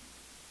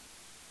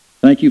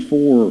 Thank you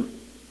for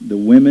the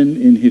women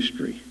in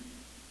history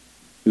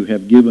who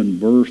have given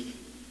birth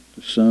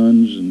to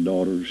sons and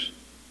daughters.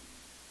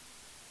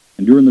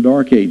 And during the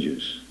Dark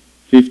Ages,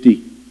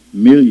 50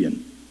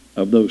 million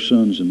of those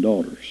sons and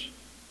daughters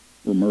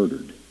were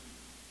murdered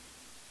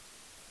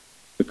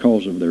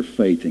because of their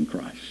faith in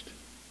Christ.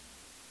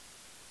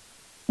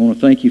 I want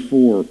to thank you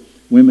for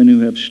women who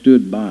have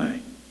stood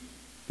by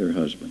their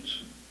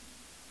husbands.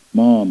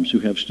 Moms who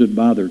have stood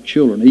by their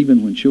children,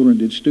 even when children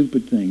did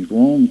stupid things,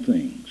 wrong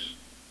things,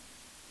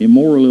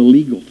 immoral,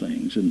 illegal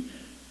things. And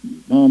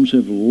moms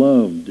have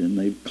loved and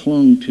they've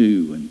clung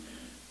to. And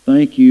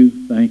thank you,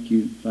 thank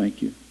you,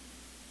 thank you.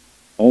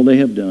 All they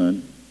have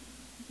done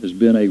has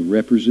been a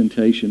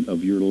representation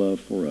of your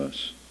love for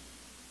us.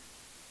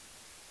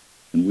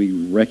 And we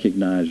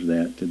recognize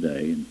that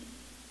today, and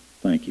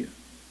thank you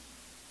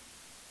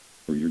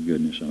for your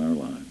goodness in our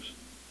lives.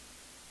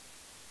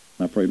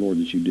 I pray, Lord,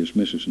 that you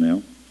dismiss us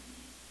now.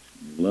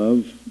 Your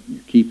love,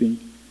 your keeping,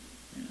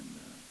 and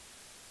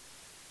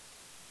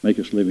make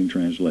us living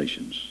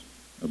translations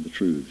of the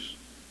truths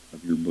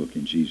of your book.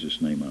 In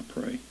Jesus' name I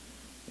pray.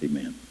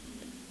 Amen.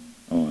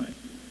 All right.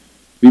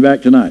 Be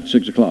back tonight,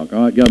 6 o'clock.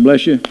 All right, God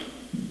bless you.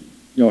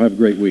 Y'all have a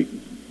great week.